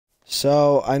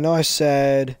So I know I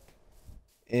said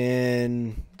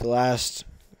in the last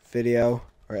video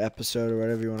or episode or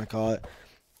whatever you want to call it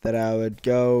that I would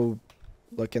go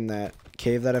look in that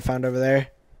cave that I found over there.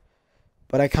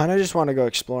 But I kind of just want to go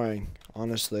exploring,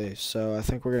 honestly. So I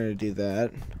think we're going to do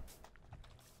that.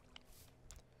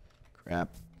 Crap.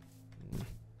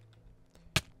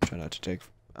 Try not to take...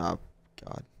 Oh,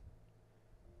 God.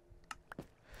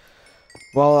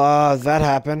 Well, that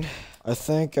happened. I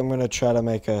think I'm going to try to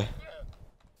make a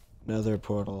Nether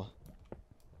portal.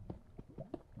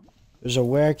 There's a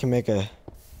way I can make a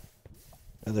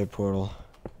Nether portal.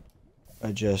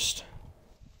 I just...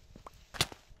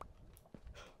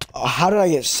 Oh, how did I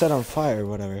get set on fire?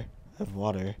 Whatever. I have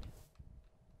water.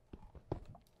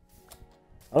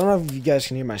 I don't know if you guys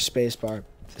can hear my spacebar.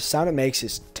 The sound it makes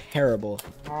is terrible.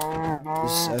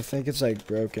 I think it's like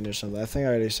broken or something. I think I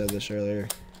already said this earlier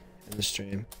in the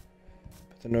stream.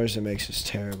 But the noise it makes is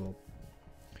terrible.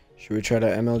 Should we try to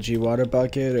MLG water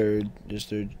bucket or is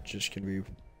there just gonna be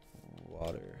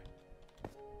water?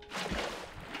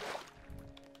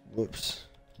 Whoops.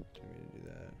 Didn't mean to do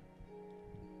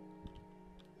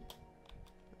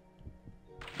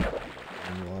that.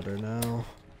 And water now.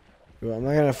 Well, I'm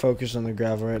not gonna focus on the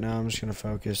gravel right now. I'm just gonna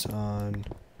focus on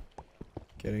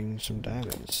getting some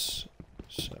diamonds.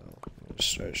 So I'm gonna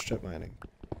start strip mining.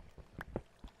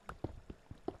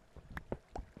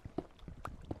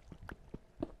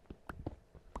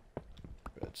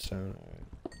 Redstone. Alright.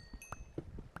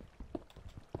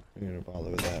 I'm gonna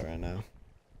bother with that right now.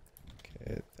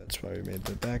 Okay, that's why we made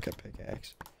the backup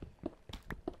pickaxe.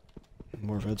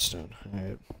 More redstone.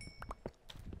 Alright.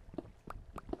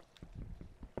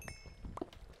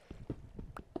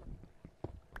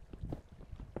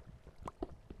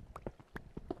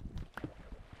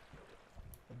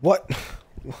 What?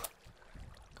 Come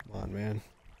on, man.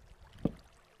 What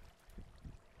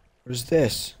is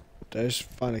this? Did I just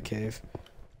find a cave?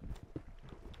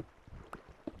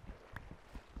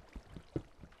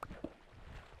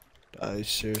 I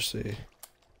seriously...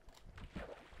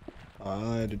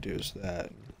 All I had to do is that.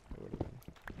 It would have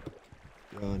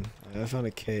been gone. I found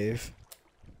a cave.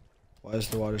 Why is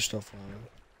the water still flowing?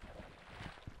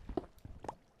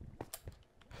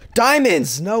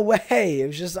 Diamonds! No way! It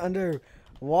was just under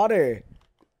water.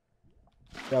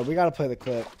 Yo, we gotta play the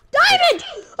clip. Diamond!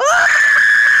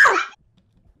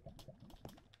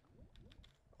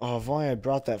 Oh, if only I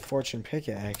brought that fortune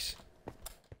pickaxe.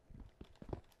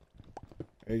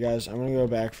 Alright guys, I'm gonna go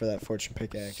back for that fortune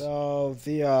pickaxe. So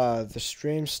the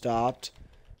stream stopped.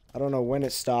 I don't know when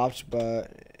it stopped,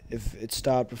 but if it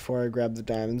stopped before I grabbed the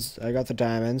diamonds, I got the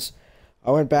diamonds.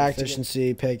 I went back to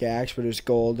efficiency pickaxe, but it was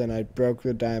gold, and I broke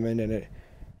the diamond, and it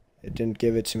didn't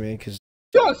give it to me because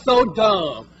you're so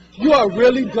dumb. You are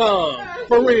really dumb,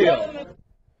 for real.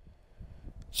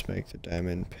 Let's make the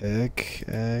diamond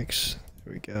pickaxe.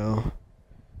 There we go.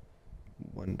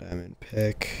 One diamond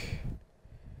pick.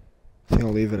 I think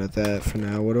I'll leave it at that for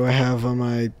now. What do I have on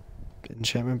my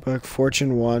enchantment book?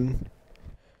 Fortune 1.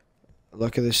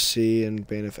 Luck of the Sea and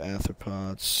Bane of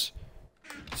Arthropods.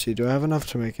 Let's see, do I have enough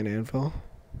to make an anvil?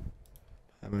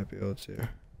 I might be able to.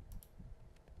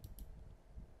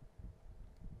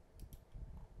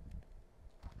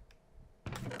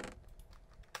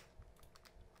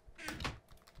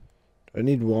 Do I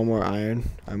need one more iron?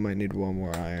 I might need one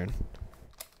more iron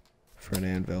for an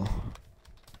anvil.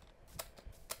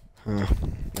 Huh.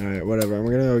 Alright, whatever. I'm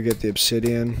gonna go get the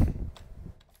obsidian.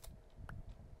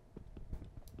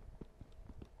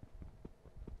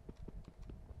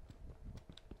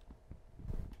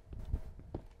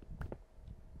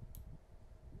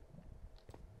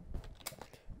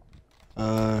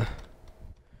 I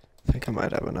think I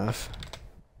might have enough.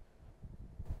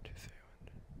 2, 3,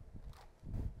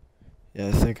 1. Yeah,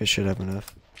 I think I should have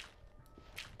enough.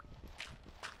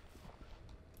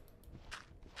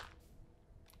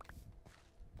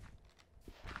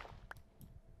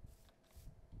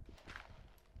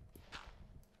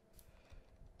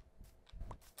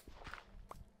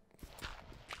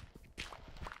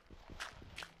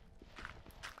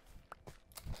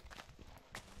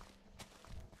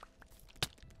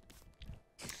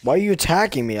 Why are you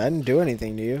attacking me? I didn't do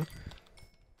anything to you.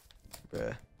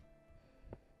 Bruh.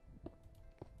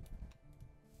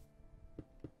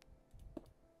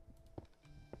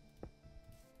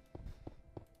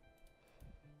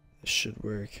 This should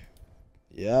work.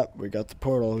 Yep, we got the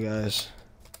portal, guys.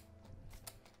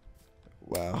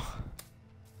 Wow.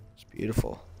 It's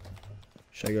beautiful.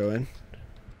 Should I go in?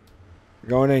 We're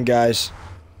going in, guys.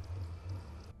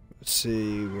 Let's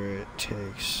see where it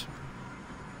takes.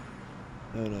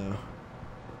 Oh no.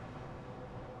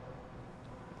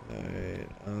 Alright,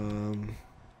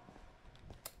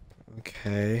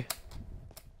 Okay.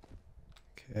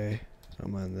 Okay. I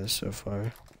don't mind this so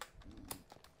far.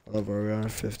 I love where we are,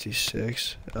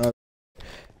 56.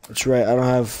 That's right, I don't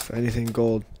have anything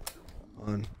gold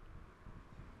on.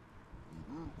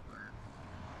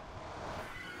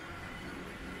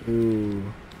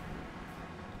 Ooh.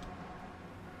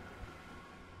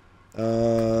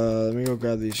 Let me go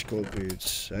grab these gold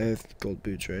boots. I have gold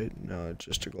boots, right? No,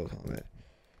 just a gold helmet.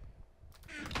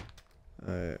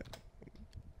 Alright.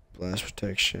 Blast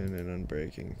protection and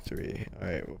unbreaking 3.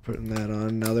 Alright, we're putting that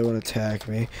on. Now they want to attack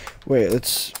me. Wait,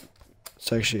 let's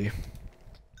actually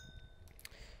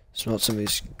smelt some of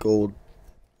these gold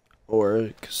ore,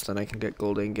 because then I can get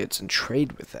gold ingots and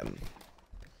trade with them.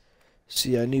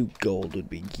 See, I knew gold would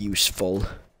be useful.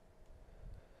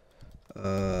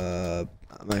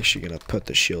 I'm actually gonna put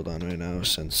the shield on right now,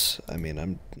 since, I mean,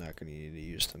 I'm not gonna need to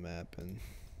use the map and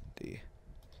the...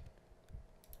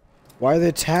 Why are they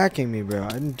attacking me, bro?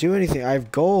 I didn't do anything. I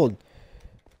have gold.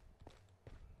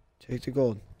 Take the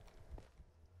gold.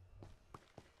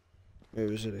 Wait,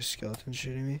 was it a skeleton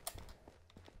shooting me?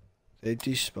 They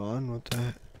despawn? What the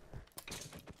heck?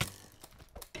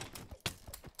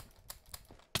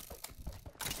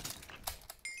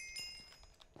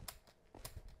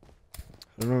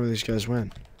 I don't know where these guys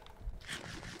went.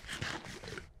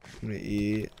 I'm gonna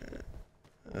eat.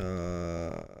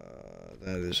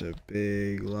 That is a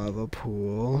big lava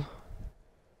pool.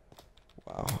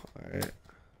 Wow, alright.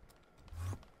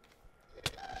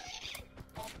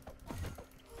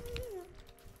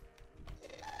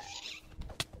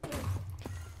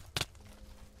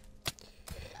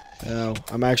 Ow,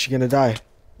 I'm actually gonna die.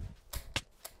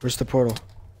 Where's the portal?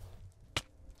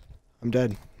 I'm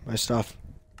dead. My stuff.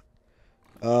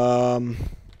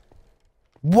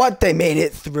 What? They made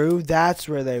it through? That's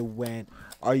where they went.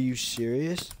 Are you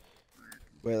serious?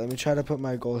 Wait, let me try to put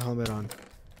my gold helmet on.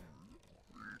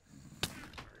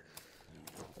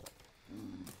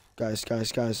 Guys,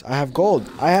 guys, guys. I have gold.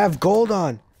 I have gold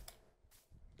on.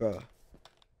 Bruh.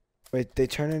 Wait, they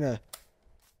turn into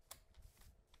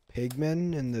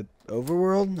pigmen in the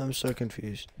overworld? I'm so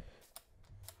confused.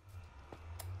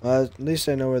 At least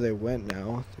I know where they went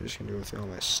now. They're just gonna go through all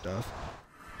my stuff.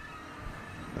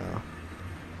 Oh.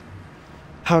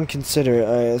 How inconsiderate.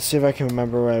 Alright, let's see if I can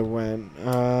remember where I went.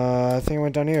 I think I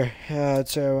went down here. Yeah, I'd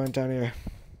say I went down here.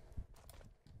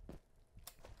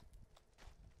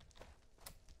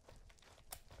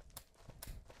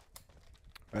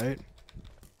 Right?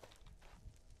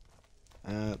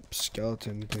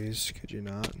 Skeleton, please. Could you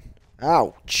not?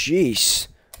 Ow! Jeez!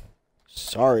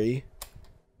 Sorry.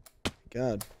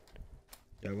 God.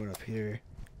 Yeah, I went up here.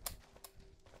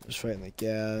 I was fighting the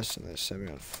gas, and they set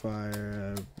me on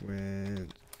fire. I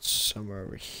went somewhere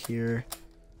over here.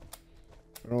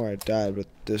 I don't know where I died, but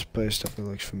this place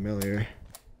definitely looks familiar.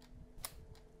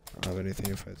 I don't have anything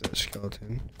to fight that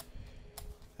skeleton.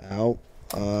 Ow.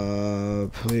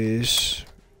 Please.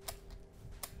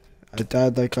 I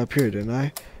died like up here, didn't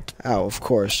I? Ow, of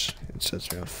course. It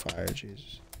sets me on fire,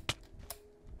 Jesus.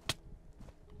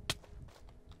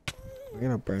 Am I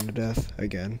gonna burn to death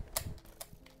again?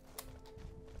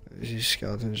 These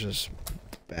skeletons just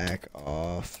back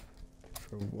off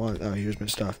for one. Oh, here's my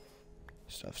stuff.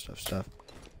 Stuff.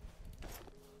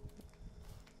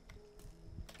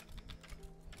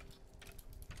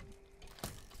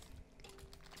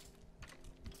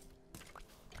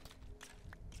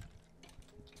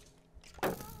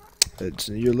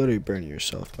 You're literally burning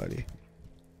yourself, buddy.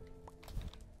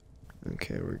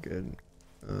 Okay, we're good.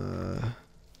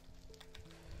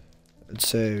 I'd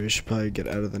say we should probably get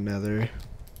out of the Nether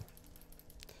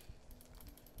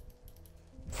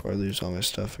before I lose all my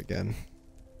stuff again.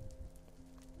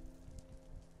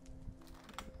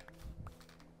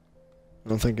 I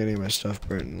don't think any of my stuff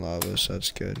burnt in lava, so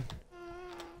that's good.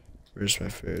 Where's my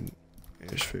food?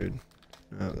 Here's food.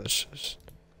 No, that's just...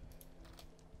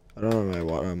 I don't know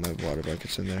my water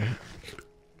bucket's in there.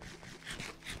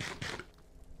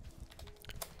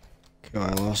 Okay, well,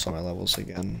 I lost all my levels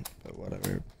again, but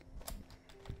whatever.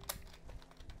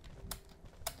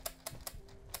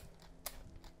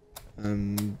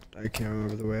 And I can't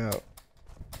remember the way out.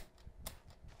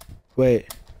 Wait.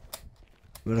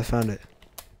 But I found it.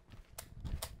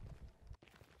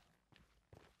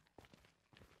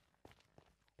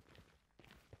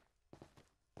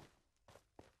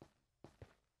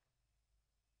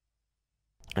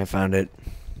 I found it.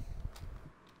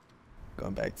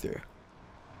 Going back through.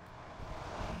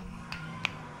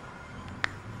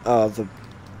 Oh, the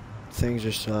things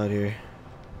are still out here.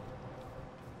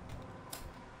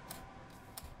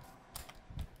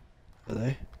 Are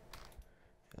they?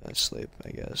 Sleep, I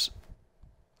guess.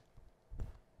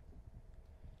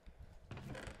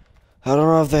 I don't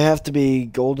know if they have to be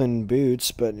golden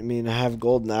boots, but I mean, I have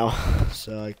gold now,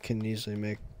 so I can easily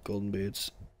make golden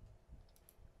boots.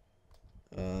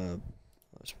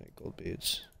 Let's make gold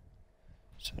boots.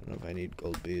 So I don't know if I need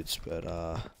gold boots, but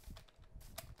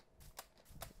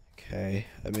okay.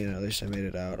 I mean, at least I made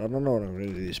it out. I don't know what I'm gonna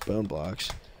do with these bone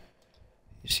blocks.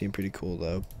 You seem pretty cool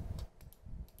though.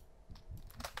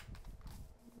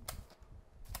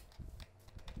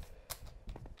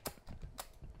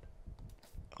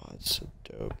 Oh, it's a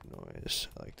dope noise.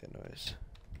 I like that noise.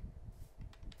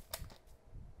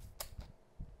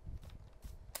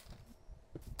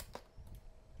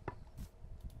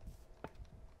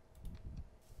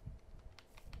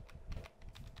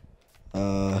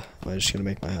 Am I just gonna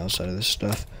make my house out of this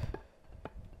stuff?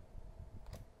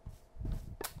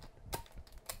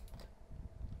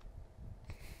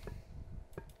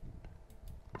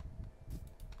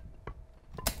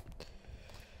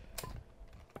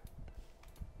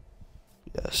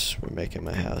 Yes, we're making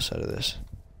my house out of this.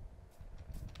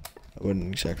 I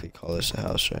wouldn't exactly call this a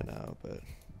house right now, but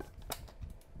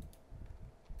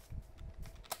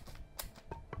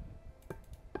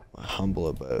my humble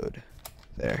abode.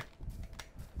 There.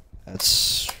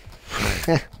 That's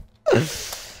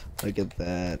look at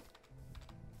that.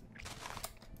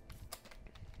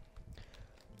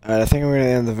 Alright, I think I'm gonna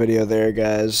end the video there,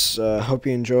 guys. Hope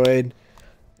you enjoyed.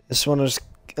 This one was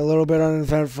a little bit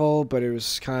uneventful, but it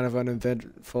was kind of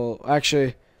uneventful.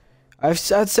 Actually, I'd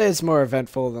say it's more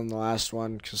eventful than the last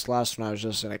one, because the last one I was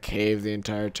just in a cave the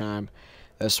entire time.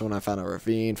 This one I found a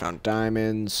ravine, found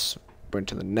diamonds, went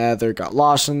to the Nether, got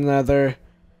lost in the Nether,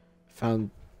 found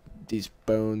these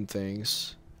bone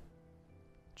things.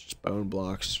 Just bone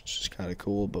blocks, which is kind of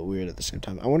cool, but weird at the same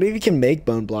time. I wonder if you can make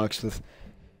bone blocks with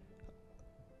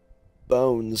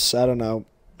bones. I don't know.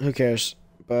 Who cares?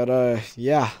 But,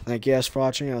 yeah. Thank you guys for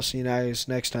watching. I'll see you guys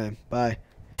next time. Bye.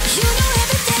 You know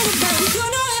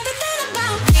everything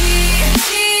about me.